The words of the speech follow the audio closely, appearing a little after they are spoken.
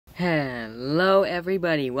Hello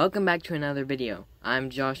everybody, welcome back to another video.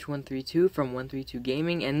 I'm Josh132 from 132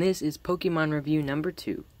 Gaming, and this is Pokemon review number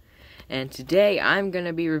 2. And today I'm going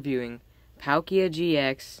to be reviewing Palkia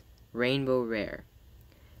GX Rainbow Rare.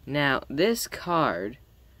 Now, this card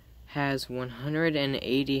has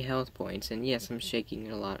 180 health points, and yes, I'm shaking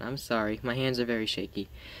it a lot. I'm sorry, my hands are very shaky.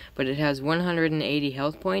 But it has 180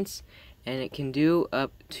 health points, and it can do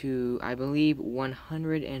up to, I believe,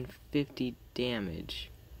 150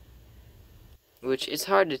 damage. Which is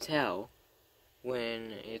hard to tell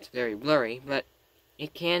when it's very blurry, but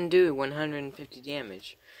it can do 150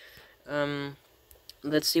 damage.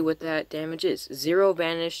 Let's see what that damage is. Zero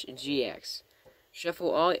Vanish GX. Shuffle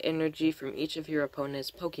all energy from each of your opponent's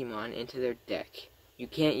Pokemon into their deck. You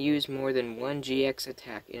can't use more than one GX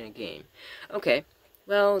attack in a game. Okay,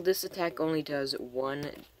 well, this attack only does one.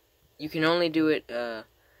 You can only do it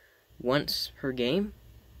once per game,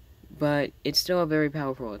 but it's still a very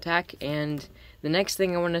powerful attack. And the next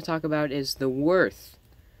thing I want to talk about is the worth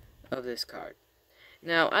of this card.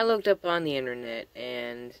 Now, I looked up on the internet,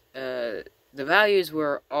 and the values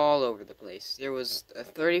were all over the place. There was a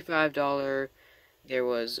 $35, there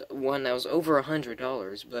was one that was over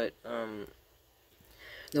 $100, but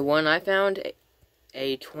the one I found,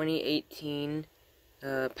 a 2018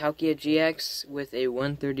 Palkia GX with a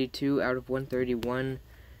 132 out of 131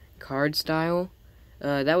 card style,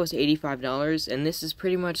 that was $85, and this is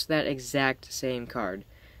pretty much that exact same card.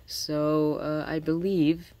 So, I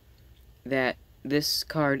believe that this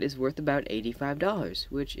card is worth about $85,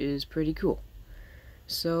 which is pretty cool.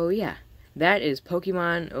 So, yeah, that is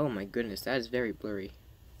Pokemon. Oh my goodness, that is very blurry.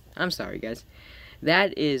 I'm sorry, guys.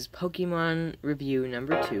 That is Pokemon review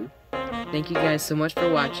number 2. Thank you guys so much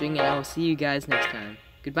for watching, and I will see you guys next time.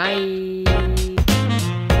 Goodbye!